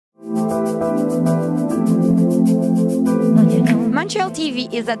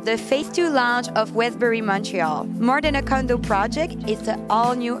Montreal.TV is at the Phase 2 launch of Westbury Montreal. More than a condo project, it's an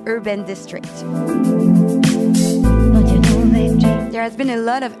all-new urban district. There has been a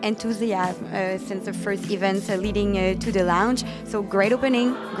lot of enthusiasm since the first event leading to the launch. So great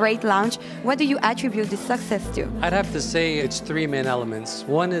opening, great launch. What do you attribute this success to? I'd have to say it's three main elements.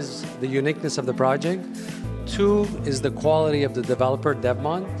 One is the uniqueness of the project. Two is the quality of the developer,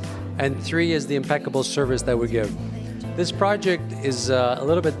 Devmont. And three is the impeccable service that we give. This project is a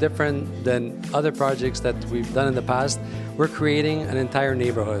little bit different than other projects that we've done in the past. We're creating an entire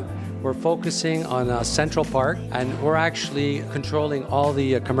neighborhood. We're focusing on Central Park, and we're actually controlling all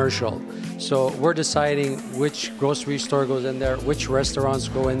the commercial. So we're deciding which grocery store goes in there, which restaurants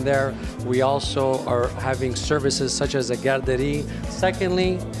go in there. We also are having services such as a garderie.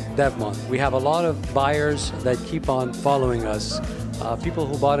 Secondly, Devmont. We have a lot of buyers that keep on following us. People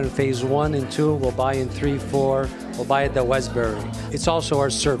who bought in Phase 1 and 2 will buy in 3, 4, will buy at the Westbury. It's also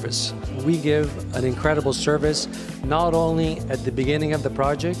our service. We give an incredible service, not only at the beginning of the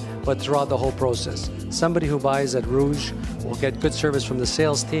project, but throughout the whole process. Somebody who buys at Rouge will get good service from the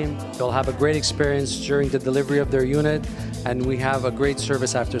sales team. They'll have a great experience during the delivery of their unit, and we have a great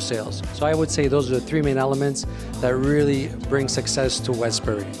service after sales. So I would say those are the three main elements that really bring success to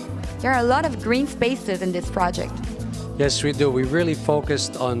Westbury. There are a lot of green spaces in this project. Yes, we do. We really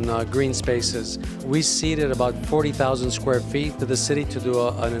focused on green spaces. We seeded about 40,000 square feet to the city to do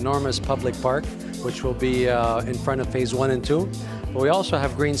an enormous public park, which will be in front of Phase 1 and 2. But we also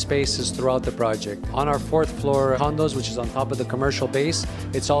have green spaces throughout the project. On our 4th floor condos, which is on top of the commercial base,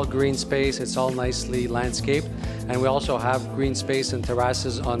 it's all green space, it's all nicely landscaped. And we also have green space and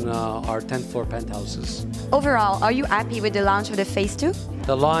terraces on our 10th floor penthouses. Overall, are you happy with the launch of the Phase 2?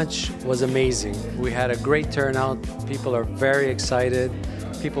 The launch was amazing. We had a great turnout. People are very excited.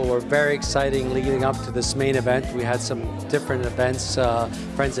 People were very excited leading up to this main event. We had some different events,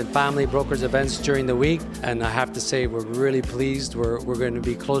 friends and family, brokers events during the week. And I have to say, we're really pleased. We're going to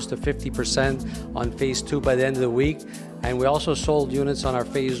be close to 50% on Phase 2 by the end of the week. And we also sold units on our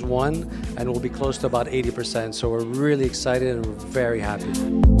Phase 1, and we'll be close to about 80%. So we're really excited and we're very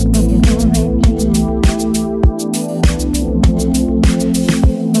happy.